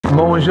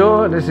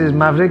Bonjour, this is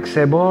Maverick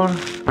Sabre,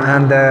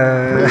 and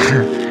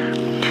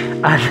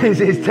and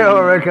this is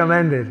Tour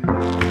Recommended.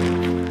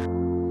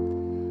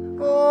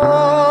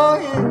 Oh,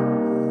 yeah.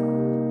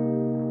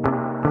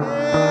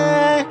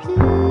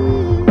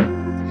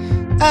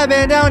 I've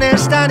been down there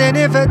standing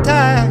here for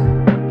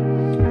time.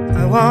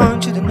 I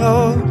want you to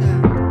know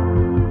that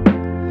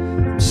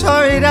I'm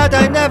sorry that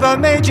I never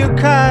made you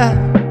cry.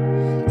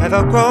 I've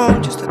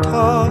outgrown just a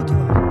thought.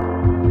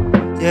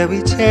 Yeah,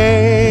 we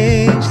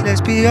changed,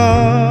 let's be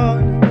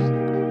honest.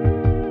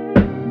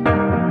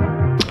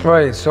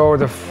 Right, so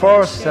the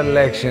first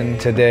selection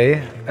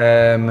today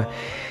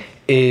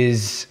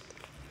is,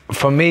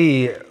 for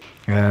me,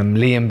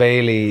 Liam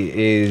Bailey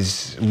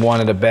is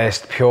one of the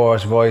best,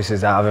 purest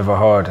voices that I've ever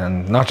heard,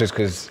 and not just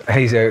because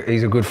he's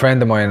a good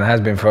friend of mine and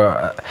has been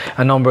for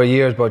a number of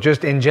years, but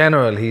just in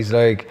general, he's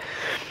like,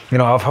 you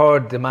know, I've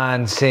heard the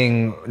man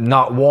sing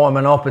not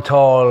warming up at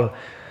all.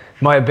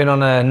 Might have been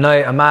on a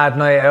mad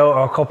night out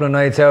or a couple of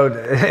nights out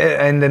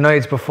in the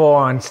nights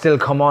before and still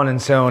come on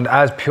and sound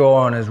as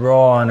pure and as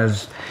raw and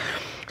as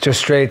just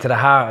straight to the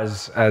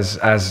heart as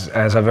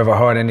I've ever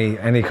heard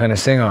any kind of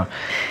singer.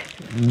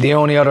 The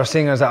only other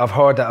singers that I've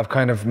heard that have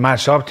kind of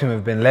matched up to him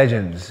have been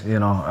legends, you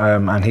know,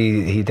 and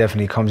he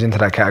definitely comes into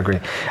that category.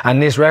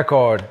 And this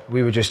record,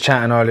 we were just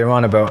chatting earlier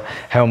on about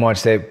how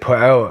much they put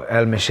out,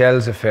 El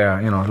Michel's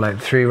Affair, you know, like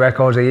 3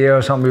 records a year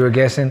or something, we were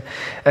guessing.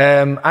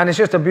 And it's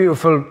just a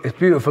beautiful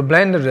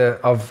blend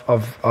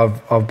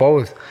of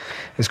both.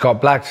 It's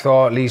got Black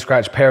Thought, Lee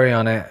Scratch Perry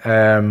on it,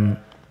 and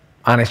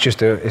it's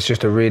just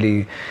a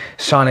really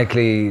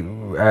sonically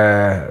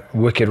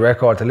wicked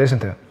record to listen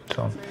to.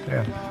 So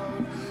yeah.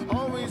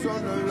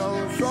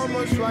 So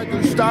much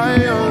striking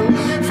style.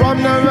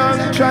 From the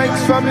wrong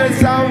tracks, from the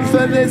south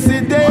of the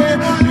city.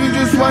 You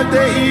just want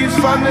the ease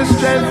from the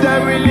strength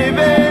that we live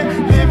in.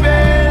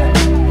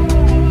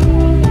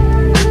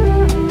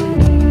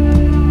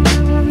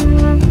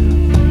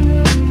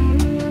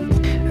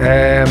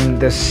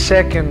 The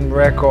second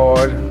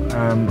record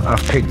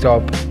I've picked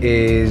up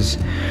is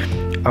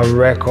a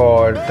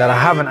record that I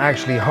haven't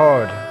actually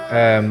heard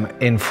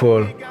in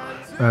full,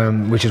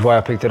 which is why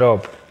I picked it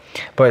up.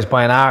 But it's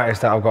by an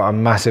artist that I've got a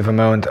massive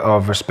amount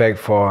of respect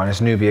for, and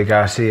it's Nubia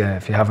Garcia.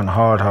 If you haven't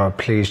heard her,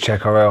 please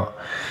check her out.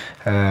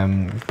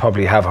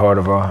 Probably have heard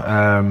of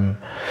her.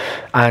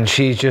 And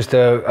she's just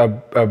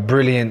a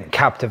brilliant,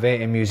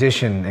 captivating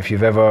musician. If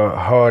you've ever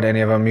heard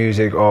any of her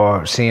music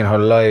or seen her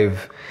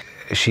live,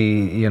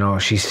 she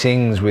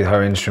sings with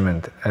her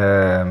instrument.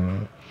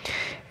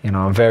 You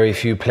know, very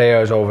few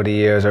players over the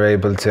years are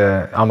able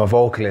to, I'm a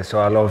vocalist, so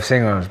I love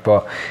singers,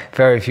 but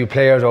very few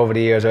players over the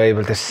years are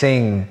able to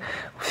sing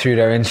through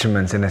their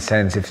instruments, in a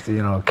sense, if,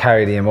 you know,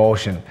 carry the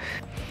emotion.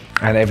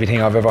 And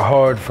everything I've ever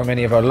heard from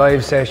any of her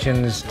live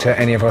sessions to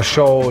any of her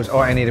shows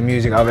or any of the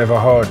music I've ever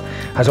heard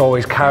has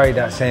always carried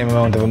that same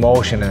amount of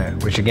emotion in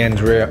it, which again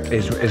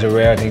is a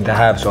rare thing to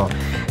have. So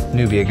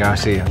Nubia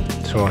Garcia,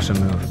 so awesome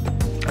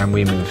move. And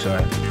we move,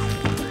 sorry.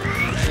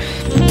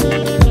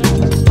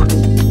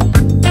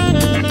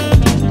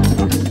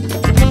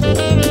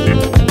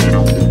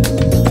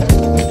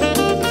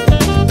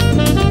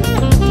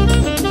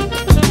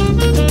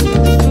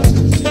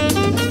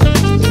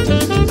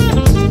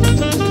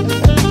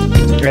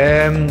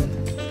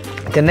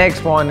 The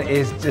next one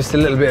is just a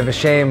little bit of a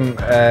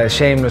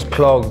shameless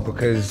plug,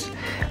 because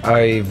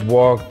I've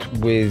worked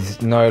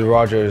with Nile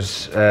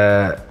Rodgers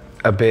a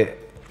bit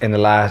in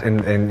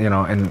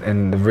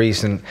the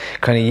recent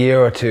kind of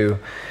year or two,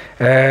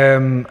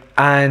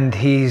 and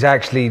he's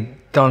actually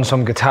done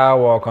some guitar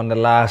work on the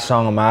last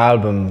song on my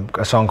album,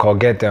 a song called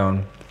Get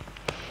Down,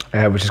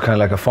 which is kind of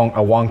like a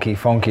wonky,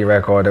 funky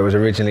record. It was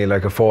originally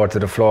like a 4 to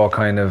the floor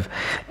kind of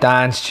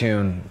dance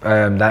tune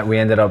that we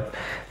ended up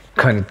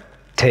kind of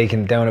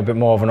taken down a bit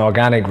more of an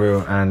organic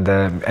route, and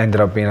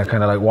ended up being a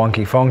kind of like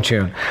wonky funk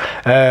tune.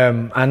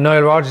 And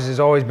Nile Rodgers has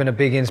always been a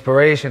big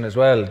inspiration as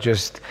well.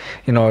 Just,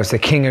 you know, it's the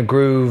king of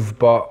groove,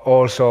 but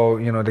also,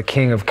 you know, the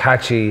king of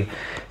catchy,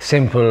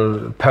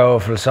 simple,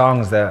 powerful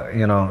songs that,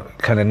 you know,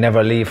 kind of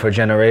never leave for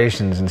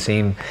generations, and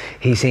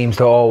he seems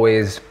to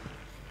always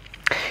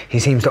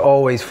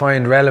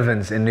find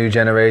relevance in new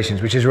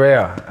generations, which is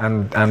rare.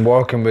 And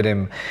working with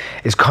him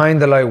is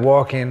kind of like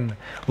working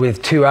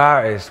with 2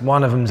 artists.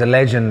 One of them's a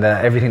legend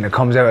that everything that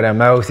comes out of their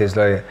mouth is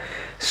like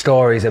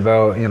stories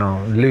about, you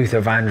know,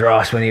 Luther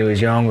Vandross when he was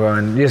younger,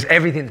 and just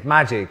everything's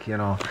magic, you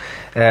know.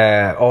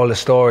 All the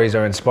stories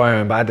are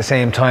inspiring, but at the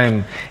same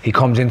time, he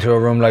comes into a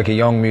room like a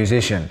young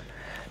musician,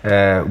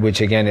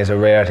 which again is a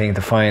rare thing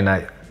to find,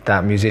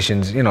 that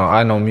musicians, you know,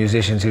 I know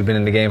musicians who've been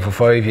in the game for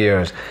 5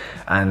 years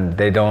and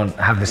they don't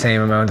have the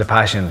same amount of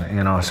passion,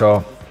 you know.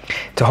 So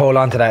to hold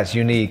on to that's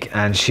unique,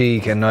 and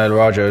Chic and Nile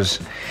Rodgers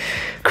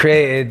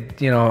created,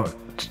 you know,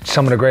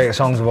 some of the greatest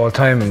songs of all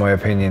time, in my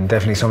opinion.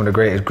 Definitely some of the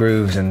greatest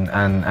grooves and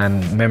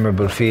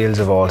memorable feels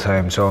of all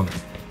time. So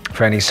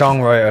for any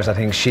songwriters, I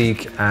think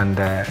Chic and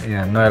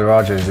yeah, Nile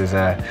Rodgers is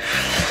a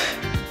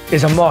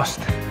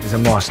must. So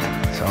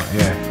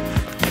yeah.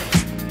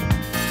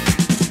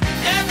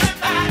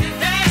 Everybody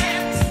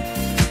dance,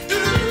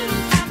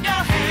 clap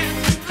your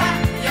hands,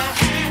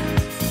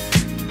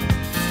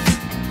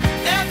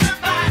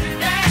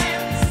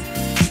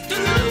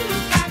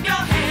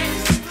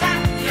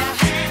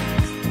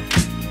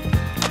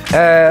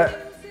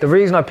 The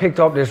reason I picked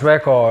up this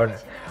record,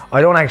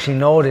 I don't actually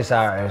know this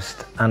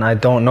artist and I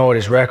don't know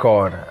this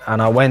record,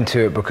 and I went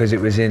to it because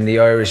it was in the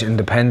Irish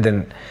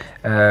independent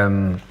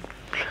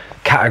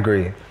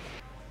category.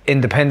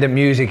 Independent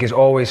music is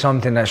always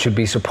something that should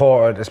be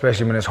supported,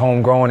 especially when it's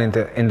homegrown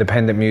into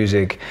independent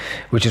music,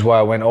 which is why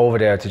I went over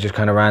there to just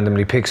kind of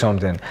randomly pick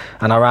something.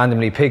 And I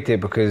randomly picked it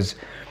because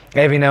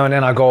every now and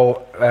then I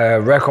go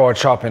record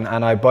shopping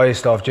and I buy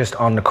stuff just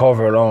on the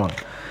cover alone.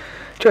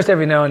 Just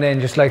every now and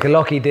then, just like a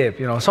lucky dip,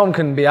 you know. Some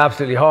can be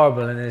absolutely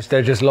horrible and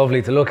they're just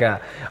lovely to look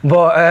at.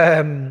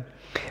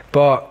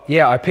 But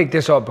yeah, I picked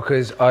this up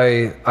because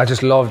I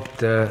just loved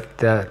the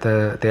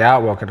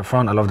artwork at the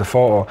front. I love the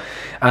photo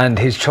and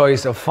his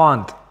choice of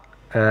font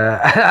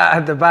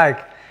at the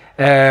back,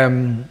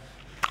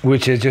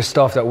 which is just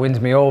stuff that wins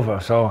me over.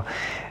 So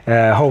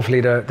hopefully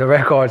the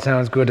record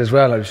sounds good as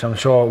well, which I'm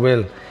sure it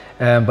will.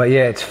 But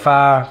yeah, it's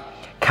Far,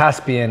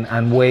 Caspian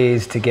and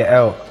Ways to Get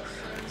Out.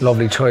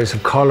 Lovely choice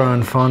of colour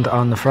and font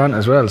on the front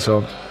as well.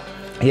 So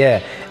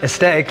yeah,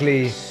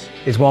 aesthetically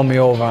it's won me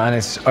over, and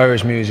it's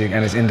Irish music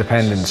and it's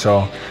independent.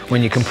 So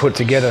when you can put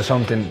together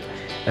something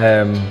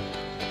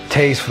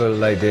tasteful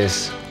like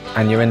this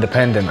and you're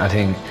independent, I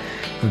think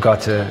we've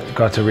got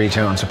to reach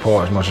out and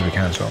support as much as we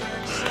can. So.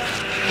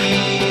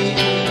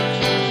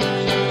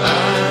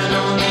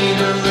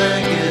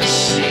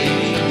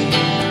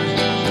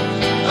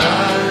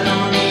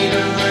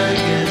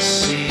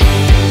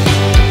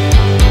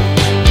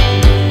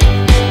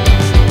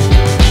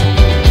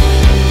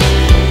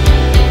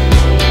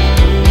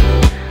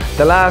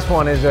 The last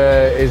one is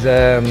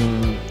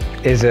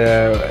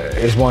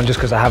one just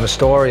because I have a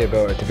story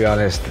about it, to be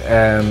honest,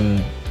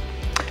 and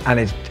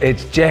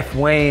it's Jeff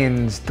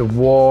Wayne's "The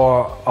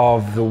War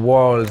of the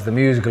Worlds," the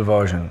musical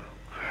version,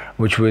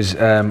 which was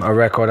a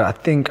record that I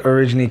think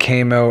originally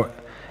came out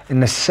in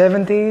the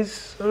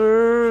 70s,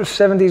 early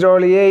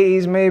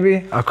 80s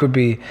maybe. I could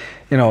be,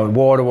 you know,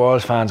 War of the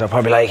Worlds fans are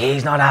probably like,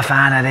 he's not a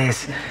fan of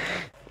this.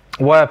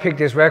 Why I picked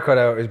this record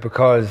out is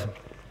because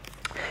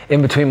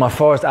in between my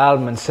first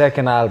album and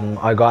second album,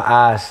 I got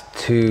asked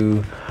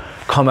to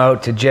come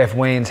out to Jeff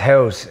Wayne's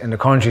house in the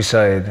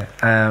countryside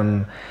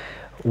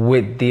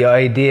with the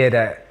idea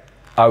that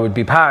I would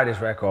be part of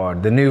this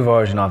record, the new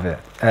version of it,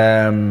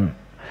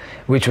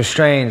 which was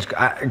strange,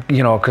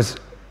 you know, because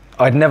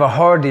I'd never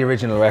heard the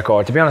original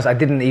record. To be honest, I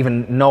didn't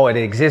even know it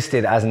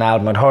existed as an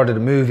album. I'd heard of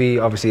the movie,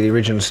 obviously the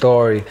original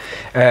story,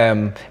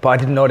 but I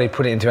didn't know they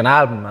put it into an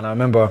album. And I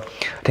remember,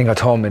 I think I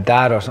told my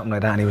dad or something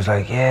like that, and he was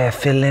like, yeah,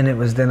 Phil Lynott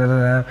was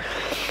da-da-da-da.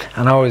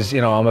 And I was, you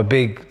know, I'm a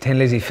big Tin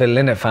Lizzy Phil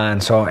Lynott fan,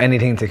 so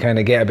anything to kind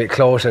of get a bit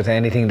closer to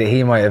anything that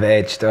he might have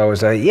edged, I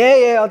was like,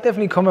 yeah, I'll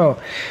definitely come out.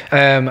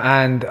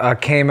 And I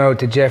came out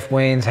to Jeff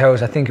Wayne's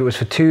house, I think it was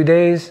for 2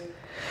 days.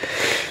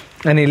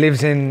 And he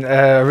lives in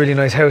a really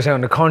nice house out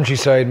in the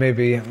countryside,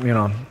 maybe, you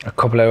know, a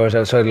couple hours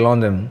outside of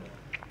London.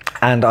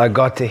 And I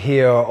got to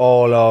hear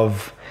all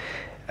of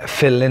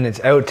Phil Lynott's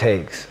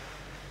outtakes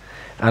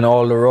and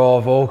all the raw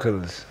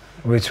vocals,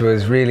 which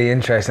was really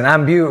interesting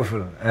and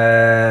beautiful.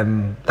 That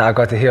I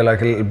got to hear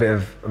like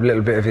a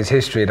little bit of his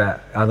history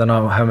that I don't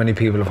know how many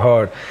people have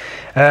heard.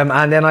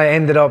 And then I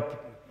ended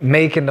up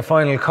making the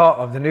final cut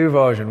of the new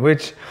version,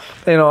 which,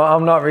 you know,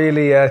 I'm not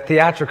really a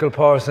theatrical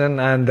person,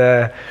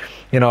 and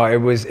you know, it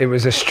was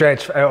a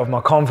stretch out of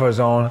my comfort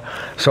zone.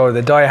 So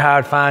the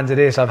die-hard fans of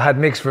this, I've had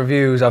mixed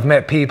reviews. I've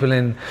met people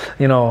in,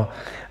 you know,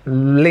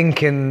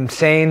 Lincoln,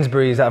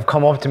 Sainsbury's that have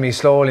come up to me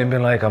slowly and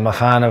been like, I'm a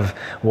fan of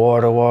War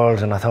of the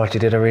Worlds and I thought you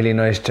did a really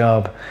nice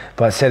job.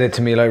 But said it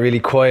to me like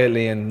really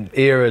quietly and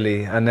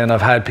eerily. And then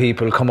I've had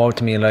people come up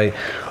to me and like,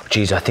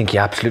 geez, I think you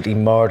absolutely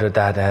murdered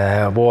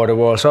that War of the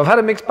Worlds. So I've had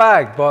a mixed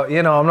bag, but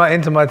you know, I'm not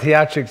into my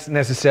theatrics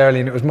necessarily,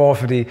 and it was more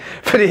for the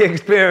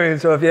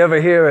experience. So if you ever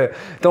hear it,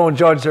 don't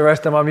judge the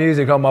rest of my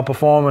music on my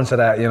performance of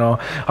that. You know,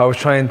 I was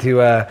trying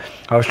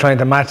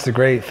to match the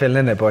great Phil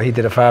Lynott, but he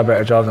did a far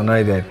better job than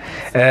I did.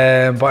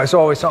 But it's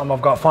always something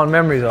I've got fond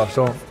memories of.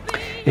 So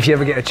if you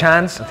ever get a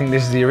chance, I think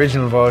this is the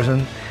original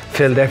version.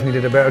 Phil definitely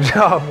did a better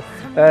job.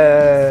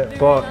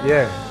 But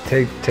yeah,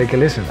 take a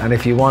listen, and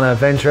if you want to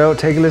venture out,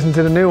 take a listen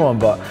to the new one.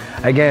 But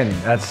again,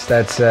 that's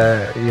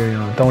you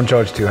know, don't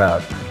judge too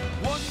hard.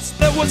 Once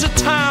there was a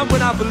time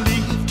when I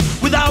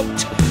believed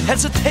without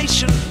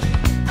hesitation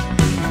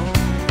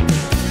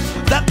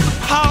that the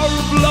power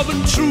of love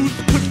and truth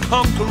could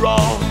conquer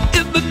all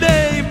in the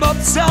name of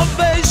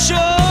salvation.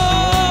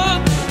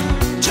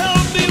 Tell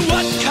me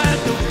what kind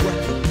of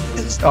weapon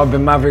is. I've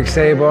been Maverick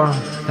Sabre.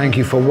 Thank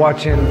you for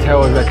watching.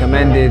 Tell us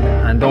recommended,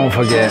 and don't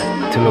forget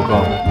to look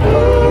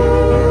up.